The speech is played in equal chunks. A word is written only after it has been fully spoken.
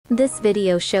This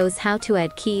video shows how to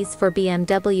add keys for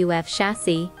BMW F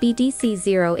chassis BDC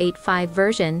 085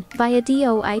 version via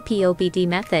DoIP OBD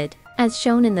method. As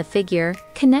shown in the figure,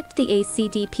 connect the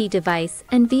ACDP device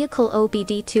and vehicle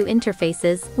OBD2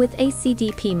 interfaces with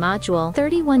ACDP Module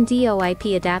 31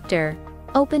 DoIP adapter.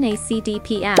 Open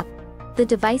ACDP app. The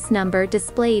device number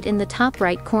displayed in the top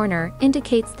right corner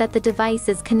indicates that the device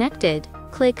is connected.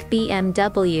 Click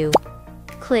BMW.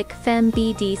 Click FEM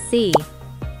BDC.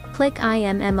 Click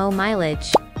IMMO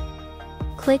Mileage.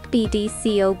 Click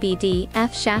BDC OBD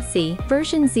F chassis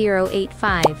version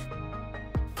 085.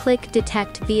 Click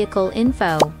Detect Vehicle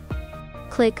Info.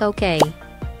 Click OK.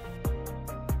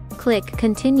 Click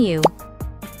Continue.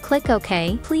 Click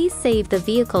OK. Please save the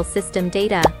vehicle system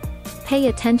data. Pay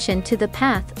attention to the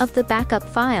path of the backup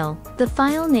file. The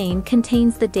file name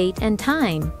contains the date and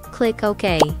time. Click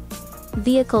OK.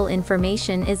 Vehicle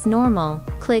information is normal.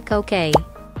 Click OK.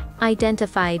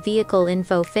 Identify vehicle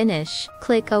info finish.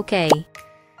 Click OK.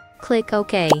 Click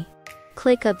OK.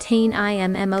 Click Obtain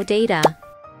IMMO data.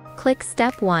 Click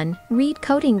Step 1, Read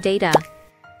coding data.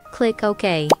 Click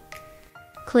OK.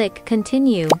 Click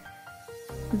Continue.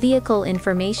 Vehicle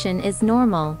information is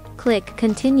normal. Click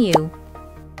Continue.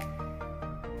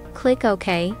 Click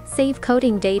OK, Save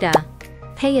coding data.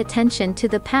 Pay attention to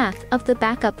the path of the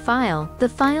backup file. The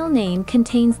file name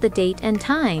contains the date and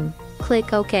time.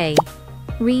 Click OK.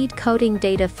 Read coding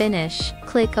data finish.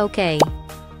 Click OK.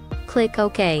 Click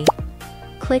OK.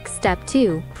 Click Step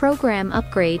 2, Program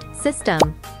Upgrade, System.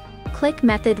 Click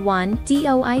Method 1,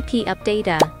 DoIP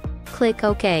Updata. Click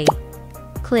OK.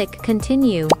 Click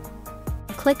Continue.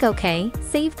 Click OK,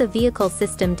 Save the vehicle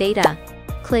system data.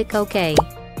 Click OK.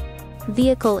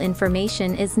 Vehicle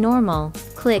information is normal.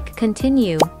 Click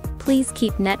Continue. Please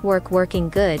keep network working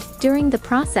good during the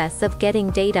process of getting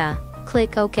data.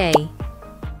 Click OK.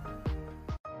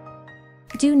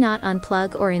 Do not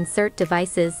unplug or insert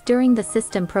devices during the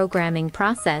system programming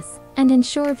process, and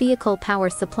ensure vehicle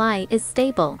power supply is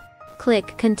stable.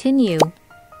 Click Continue.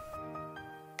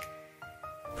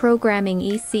 Programming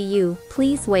ECU,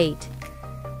 please wait.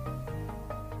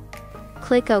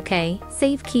 Click OK,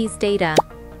 Save keys data.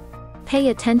 Pay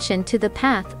attention to the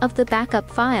path of the backup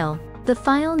file. The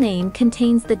file name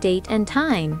contains the date and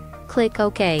time. Click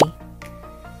OK.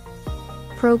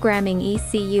 Programming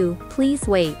ECU, please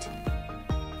wait.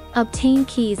 Obtain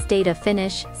keys data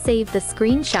finish, save the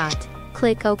screenshot.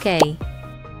 Click OK.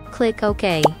 Click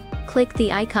OK. Click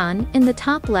the icon in the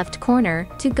top left corner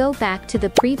to go back to the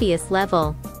previous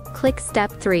level. Click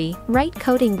Step 3, Write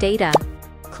coding data.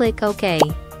 Click OK.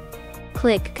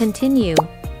 Click Continue.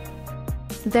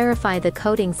 Verify the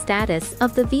coding status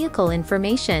of the vehicle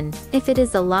information. If it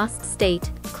is a lost state,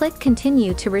 click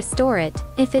Continue to restore it.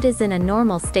 If it is in a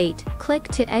normal state, click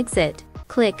to exit.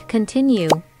 Click Continue.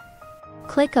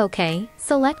 Click OK,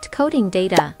 select coding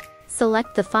data.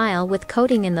 Select the file with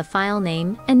coding in the file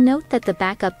name and note that the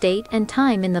backup date and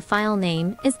time in the file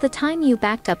name is the time you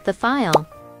backed up the file.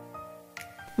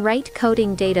 Write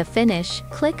coding data finish,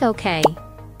 click OK.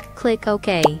 Click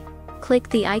OK. Click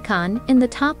the icon in the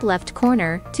top left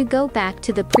corner to go back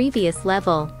to the previous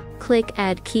level. Click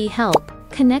Add Key Help.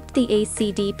 Connect the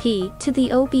ACDP to the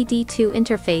OBD2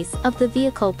 interface of the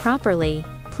vehicle properly.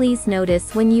 Please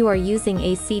notice when you are using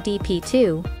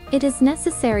ACDP2, it is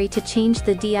necessary to change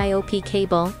the DoIP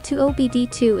cable to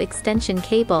OBD2 extension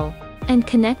cable, and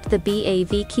connect the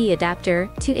BAV key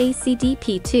adapter to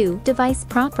ACDP2 device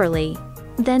properly.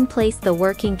 Then place the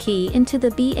working key into the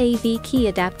BAV key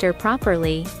adapter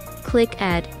properly. Click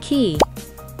Add Key.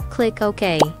 Click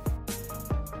OK.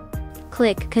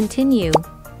 Click Continue.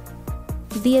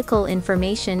 Vehicle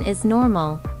information is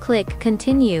normal. Click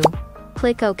Continue.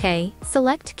 Click OK,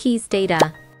 select keys data.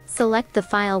 Select the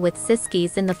file with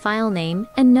syskeys in the file name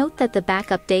and note that the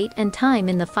backup date and time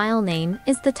in the file name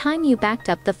is the time you backed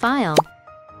up the file.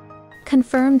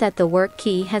 Confirm that the work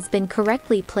key has been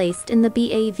correctly placed in the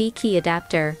BAV key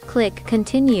adapter. Click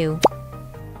Continue.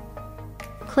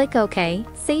 Click OK,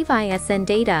 save ISN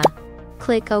data.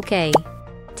 Click OK.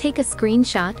 Take a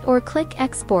screenshot or click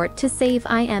Export to save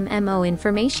IMMO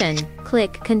information.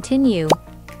 Click Continue.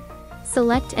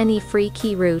 Select any free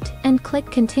key route and click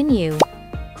Continue.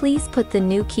 Please put the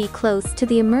new key close to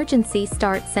the emergency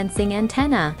start sensing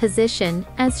antenna position,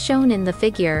 as shown in the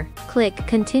figure. Click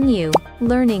Continue.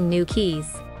 Learning new keys.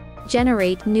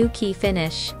 Generate new key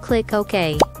finish. Click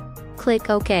OK. Click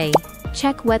OK.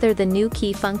 Check whether the new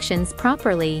key functions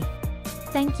properly.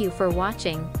 Thank you for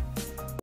watching.